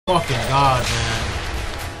fucking god, man.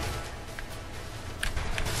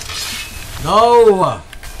 No!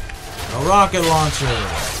 The rocket launcher!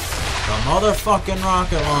 The motherfucking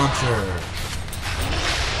rocket launcher!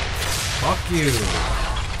 Fuck you!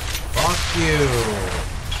 Fuck you!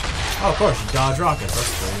 Oh, of course, you dodge rockets,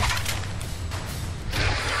 that's cool.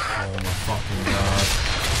 Oh my fucking god.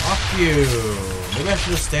 Fuck you! Maybe I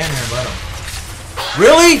should just stand here and let him.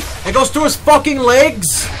 Really? It goes through his fucking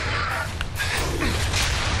legs?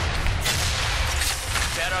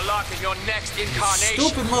 Better luck in your next incarnation.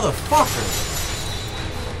 Stupid motherfucker!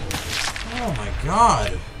 Oh my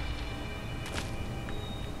god.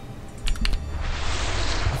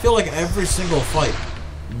 I feel like every single fight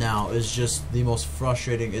now is just the most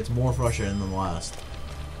frustrating. It's more frustrating than the last.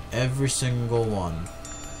 Every single one.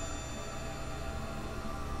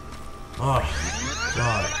 Oh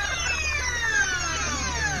god.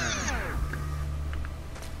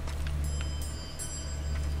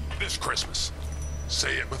 This Christmas,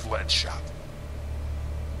 say it with lead shot.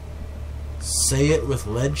 Say it with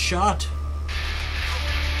lead shot?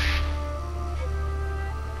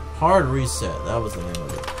 Hard reset, that was the name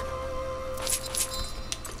of it.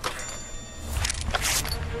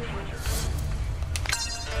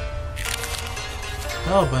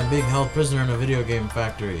 Help, I'm being held prisoner in a video game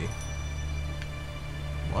factory.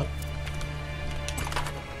 What?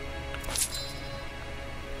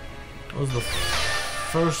 That was the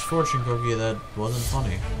first fortune cookie that wasn't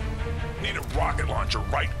funny. Need a rocket launcher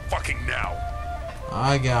right fucking now.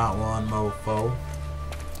 I got one, mofo.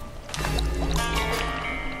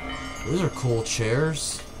 These are cool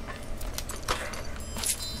chairs.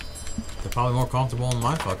 They're probably more comfortable than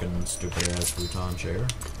my fucking stupid ass futon chair.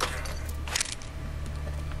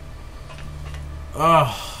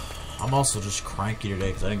 I'm also just cranky today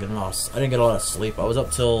because I didn't get a lot of sleep. I was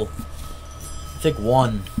up till I think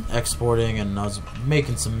 1 exporting, and I was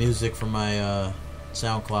making some music for my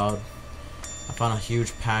SoundCloud. I found a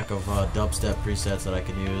huge pack of dubstep presets that I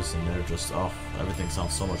can use, and they're just everything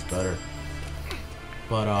sounds so much better.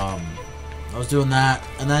 But I was doing that,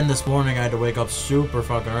 and then this morning I had to wake up super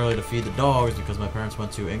fucking early to feed the dogs because my parents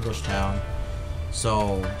went to English Town.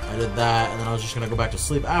 So I did that, and then I was just gonna go back to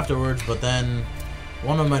sleep afterwards. But then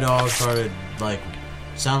one of my dogs started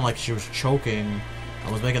sounding like she was choking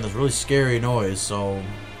and was making this really scary noise. So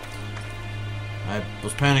I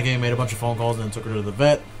was panicking, made a bunch of phone calls, and then took her to the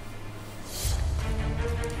vet.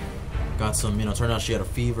 Got some, turned out she had a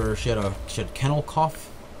fever. She had kennel cough.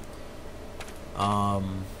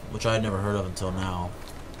 Which I had never heard of until now.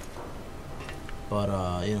 But,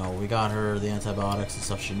 we got her the antibiotics and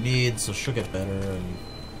stuff she needs, so she'll get better.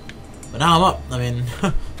 But now I'm up. I mean,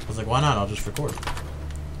 I was like, why not? I'll just record.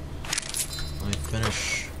 Let me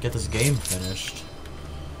get this game finished.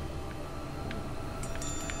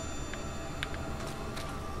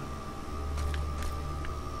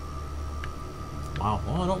 Wow,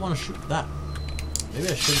 well, I don't want to shoot that. Maybe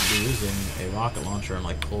I shouldn't be using a rocket launcher in,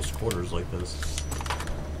 close quarters like this.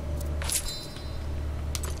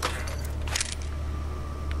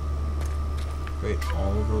 Great,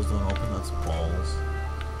 all of those don't open, that's balls.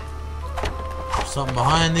 There's something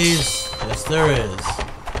behind these? Yes, there is.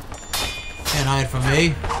 Can't hide from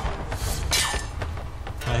me.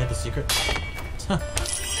 Can I hit the secret?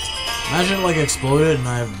 Imagine it, exploded and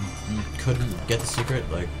I couldn't get the secret.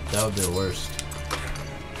 That would be the worst.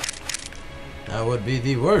 That would be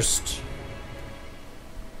the worst.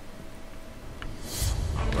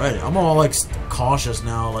 Alright, I'm all, cautious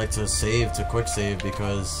now, to quick save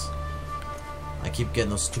because I keep getting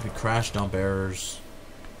those stupid crash dump errors.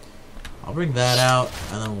 I'll bring that out,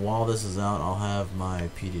 and then while this is out, I'll have my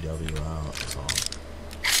PDW out. So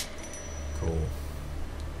cool.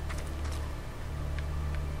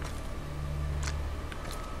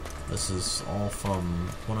 This is all from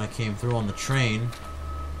when I came through on the train.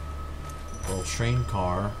 Little train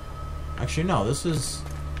car. Actually, no, this is...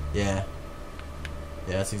 Yeah.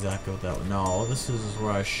 Yeah, that's exactly what that was. No, this is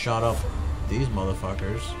where I shot up these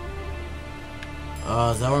motherfuckers.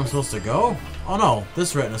 Is that where I'm supposed to go? Oh no,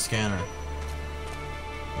 this retina scanner.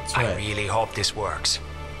 That's right. I really hope this works.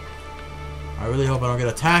 I really hope I don't get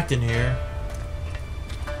attacked in here.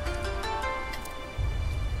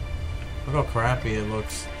 Look how crappy it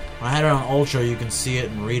looks. When I had it on Ultra, you can see it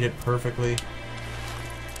and read it perfectly.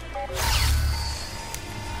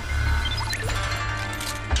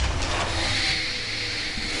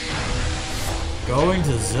 Going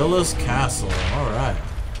to Zilla's Castle. Alright.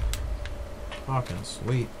 Fucking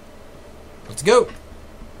sweet. Let's go!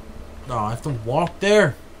 Oh, I have to walk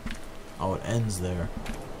there? Oh, it ends there.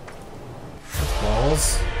 That's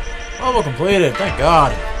balls. Level completed, thank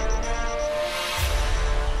God.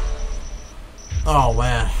 Oh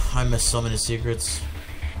man, I missed so many secrets.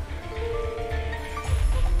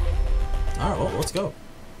 Alright, well, let's go.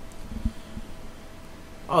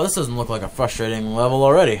 Oh, this doesn't look like a frustrating level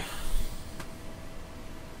already.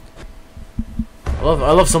 I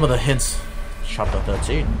love some of the hints. Chapter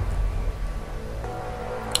 13.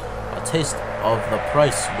 A taste of the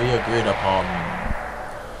price we agreed upon.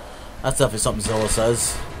 That's definitely something Zilla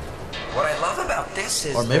says. What I love about this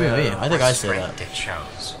is or maybe me. I think I say that. it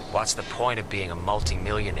shows. What's the point of being a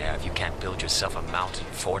multi-millionaire if you can't build yourself a mountain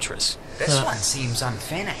fortress? This one seems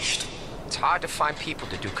unfinished. It's hard to find people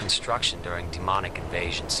to do construction during demonic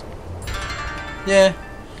invasions. Yeah.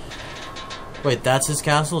 Wait, that's his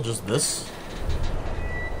castle? Just this?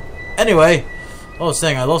 Anyway, I was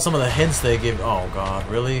saying, I love some of the hints they give. Oh god,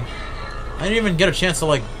 really? I didn't even get a chance to,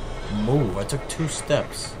 like, move. I took 2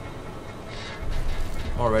 steps.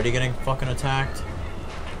 Already getting fucking attacked?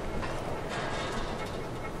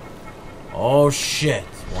 Oh shit.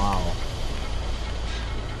 Wow.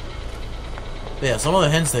 But yeah, some of the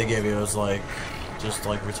hints they gave you was like, just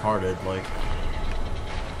like retarded. Like,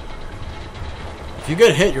 if you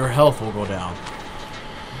get hit, your health will go down.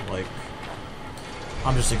 Like,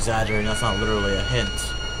 I'm just exaggerating, that's not literally a hint.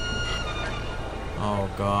 Oh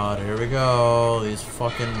god, here we go. These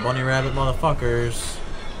fucking bunny rabbit motherfuckers.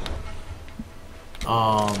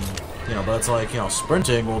 You know, but it's like, you know,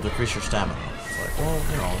 sprinting will decrease your stamina. It's like, well,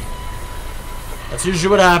 you know, that's usually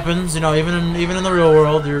what happens. You know, even in the real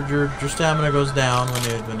world, your stamina goes down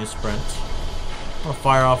when you sprint. I'm gonna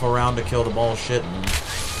fire off a round to kill the bullshit, and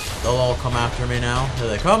they'll all come after me now. Here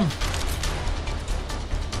they come.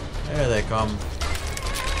 There they come.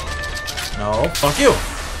 No, fuck you.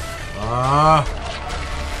 Ah.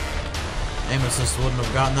 Aim assist wouldn't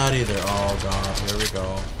have gotten that either. Oh god, here we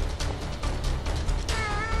go.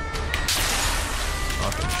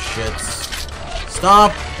 Fucking shits.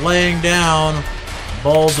 Stop laying down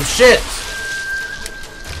balls of shit!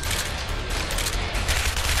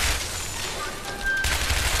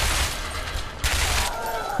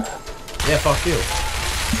 Yeah, fuck you.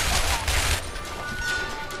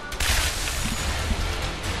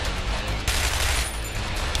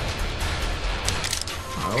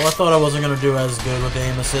 Alright, well, I thought I wasn't gonna do as good with the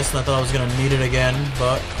aim assist, and I thought I was gonna need it again,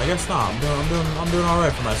 but I guess not. I'm doing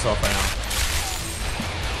alright for myself right now.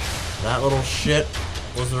 That little shit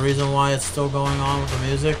was the reason why it's still going on with the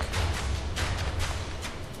music.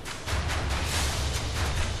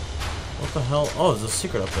 What the hell? Oh, there's a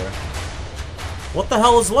secret up there. What the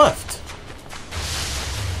hell is left?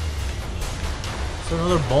 Is there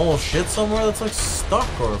another ball of shit somewhere that's like stuck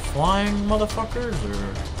or flying motherfuckers or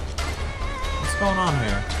what's going on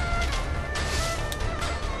here?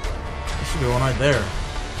 There should be one right there.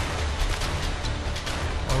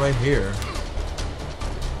 Or right here.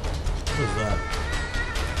 What is that?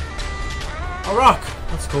 A rock!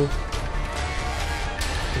 That's cool.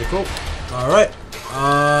 Pretty cool. Alright.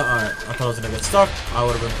 Alright. I thought I was gonna get stuck. I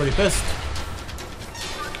would have been pretty pissed.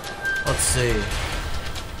 Let's see.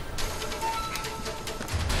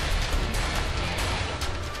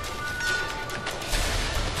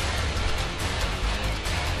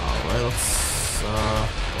 Alright, let's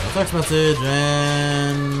get a text message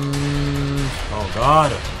and oh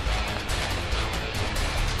god.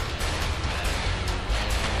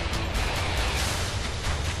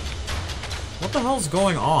 What the hell's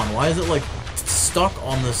going on? Why is it like stuck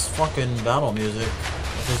on this fucking battle music?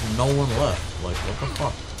 Like there's no one left. Like what the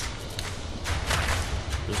fuck?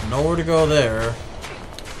 There's nowhere to go there.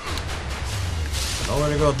 Nowhere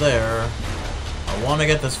to go there. I want to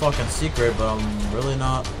get this fucking secret, but I'm really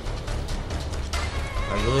not.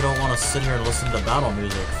 I really don't want to sit here and listen to battle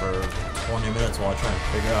music for 20 minutes while I try and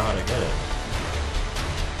figure out how to get it.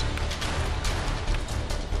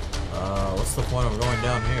 What's the point of going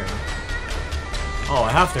down here? Oh,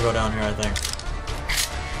 I have to go down here, I think.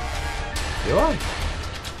 Do I?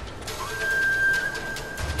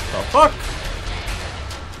 The fuck?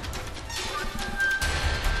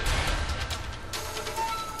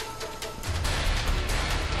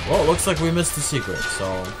 Well, it looks like we missed the secret,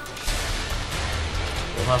 so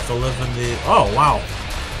we'll have to live in the... Oh, wow.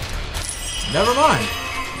 Never mind.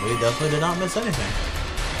 We definitely did not miss anything.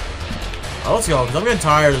 Oh, let's go, because I'm getting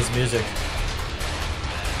tired of this music.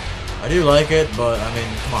 I do like it, but, I mean,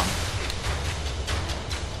 come on.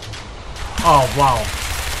 Oh, wow.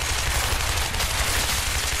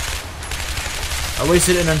 I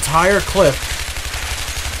wasted an entire clip,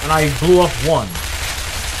 and I blew up one.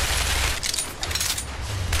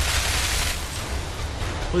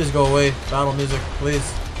 Please go away. Battle music,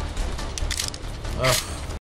 please. Ugh.